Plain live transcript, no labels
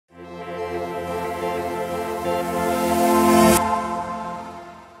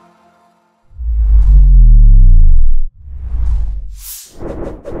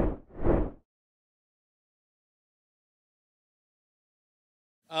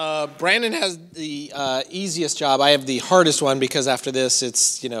Brandon has the easiest job. I have the hardest one because after this,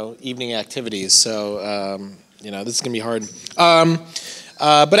 it's evening activities. So this is gonna be hard. In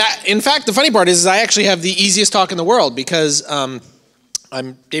fact, the funny part is I actually have the easiest talk in the world because I'm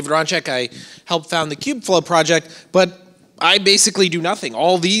David Aronchick. I helped found the Kubeflow project, but I basically do nothing.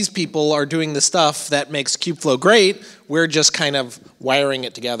 All these people are doing the stuff that makes Kubeflow great. We're just kind of wiring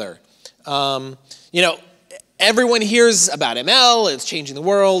it together. Everyone hears about ML, it's changing the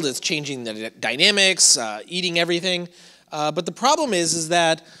world, it's changing the dynamics, eating everything. But the problem is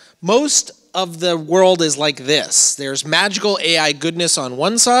that most of the world is like this. There's magical AI goodness on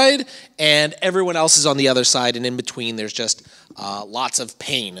one side, and everyone else is on the other side, and in between there's just lots of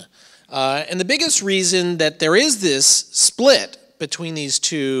pain. And the biggest reason that there is this split between these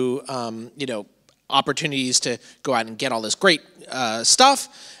two, opportunities to go out and get all this great stuff,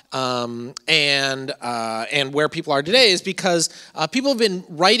 and where people are today is because people have been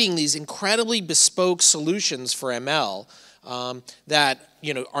writing these incredibly bespoke solutions for ML that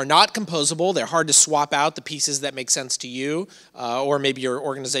are not composable. They're hard to swap out the pieces that make sense to you, or maybe your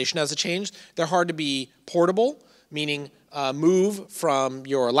organization has a change. They're hard to be portable, meaning move from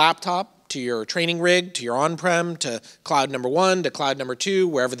your laptop to your training rig, to your on-prem, to cloud number 1, to cloud number 2,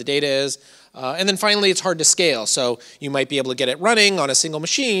 wherever the data is. And then finally, it's hard to scale. So you might be able to get it running on a single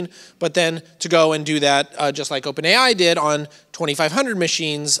machine, but then to go and do that just like OpenAI did on 2,500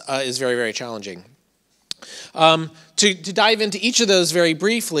 machines is very, very challenging. To dive into each of those very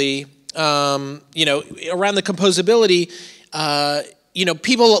briefly, around the composability,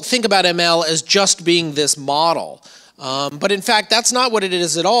 people think about ML as just being this model. But in fact, that's not what it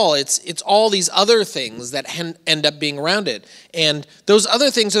is at all. It's all these other things that end up being around it. And those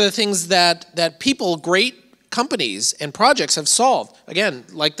other things are the things that people, great companies and projects have solved. Again,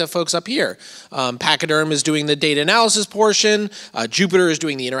 like the folks up here. Pachyderm is doing the data analysis portion. Jupyter is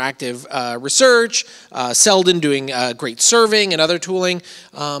doing the interactive research. Selden doing great serving and other tooling.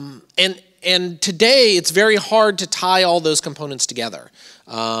 And today, it's very hard to tie all those components together.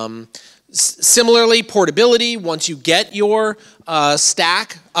 Similarly, portability, once you get your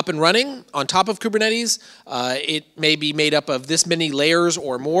stack up and running on top of Kubernetes, it may be made up of this many layers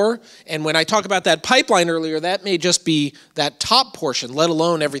or more. And when I talk about that pipeline earlier, that may just be that top portion, let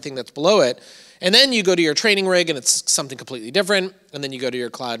alone everything that's below it. And then you go to your training rig and it's something completely different. And then you go to your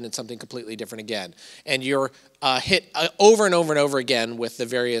cloud and it's something completely different again. And you're hit over and over and over again with the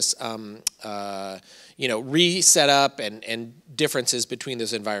various reset up and differences between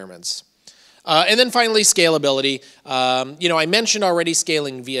those environments. And then finally, scalability. I mentioned already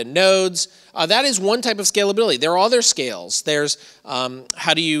scaling via nodes. That is one type of scalability. There are other scales. There's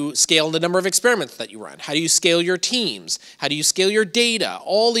how do you scale the number of experiments that you run? How do you scale your teams? How do you scale your data?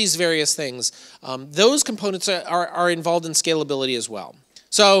 All these various things. Those components are involved in scalability as well.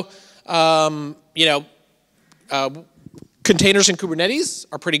 So, containers in Kubernetes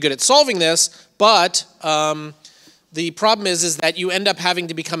are pretty good at solving this, but the problem is that you end up having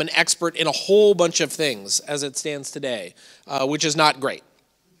to become an expert in a whole bunch of things as it stands today, which is not great.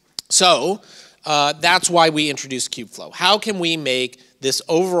 So that's why we introduced Kubeflow. How can we make this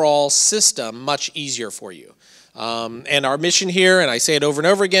overall system much easier for you? And our mission here, and I say it over and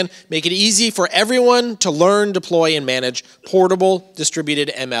over again, make it easy for everyone to learn, deploy, and manage portable distributed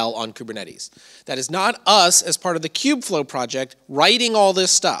ML on Kubernetes. That is not us as part of the Kubeflow project writing all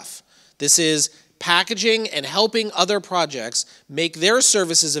this stuff. This is packaging and helping other projects make their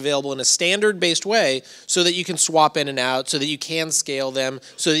services available in a standard-based way so that you can swap in and out, so that you can scale them,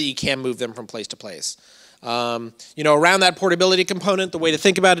 so that you can move them from place to place. Around that portability component, the way to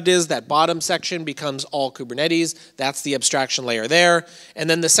think about it is that bottom section becomes all Kubernetes. That's the abstraction layer there. And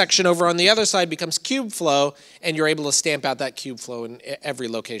then the section over on the other side becomes Kubeflow, and you're able to stamp out that Kubeflow in every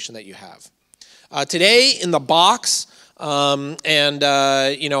location that you have. Today, in the box, on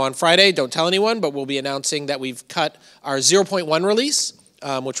Friday, don't tell anyone, but we'll be announcing that we've cut our 0.1 release,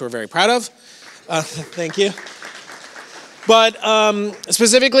 which we're very proud of. Thank you. But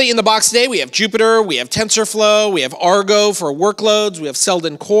specifically in the box today, we have Jupyter, we have TensorFlow, we have Argo for workloads, we have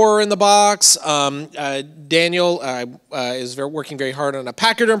Selden Core in the box. Daniel is working very hard on a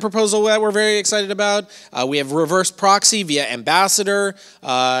Pachyderm proposal that we're very excited about. We have reverse proxy via Ambassador,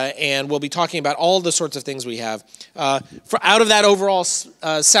 and we'll be talking about all the sorts of things we have. Out of that overall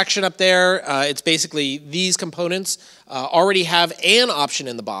section up there, it's basically these components already have an option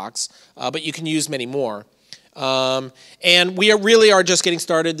in the box, but you can use many more. And we really are just getting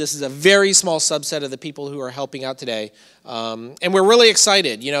started. This is a very small subset of the people who are helping out today. And we're really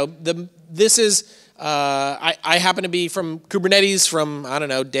excited. This is, I happen to be from Kubernetes from, I don't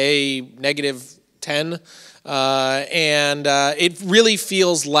know, day -10. It really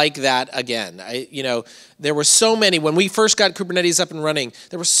feels like that again. There were so many, when we first got Kubernetes up and running,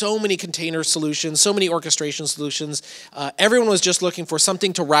 there were so many container solutions, so many orchestration solutions. Everyone was just looking for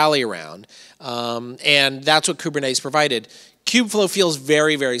something to rally around, and that's what Kubernetes provided. Kubeflow feels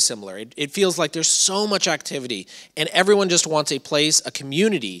very, very similar. It feels like there's so much activity, and everyone just wants a place, a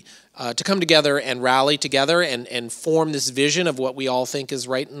community, to come together and rally together and form this vision of what we all think is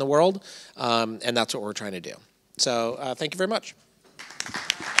right in the world, and that's what we're trying to do. So thank you very much.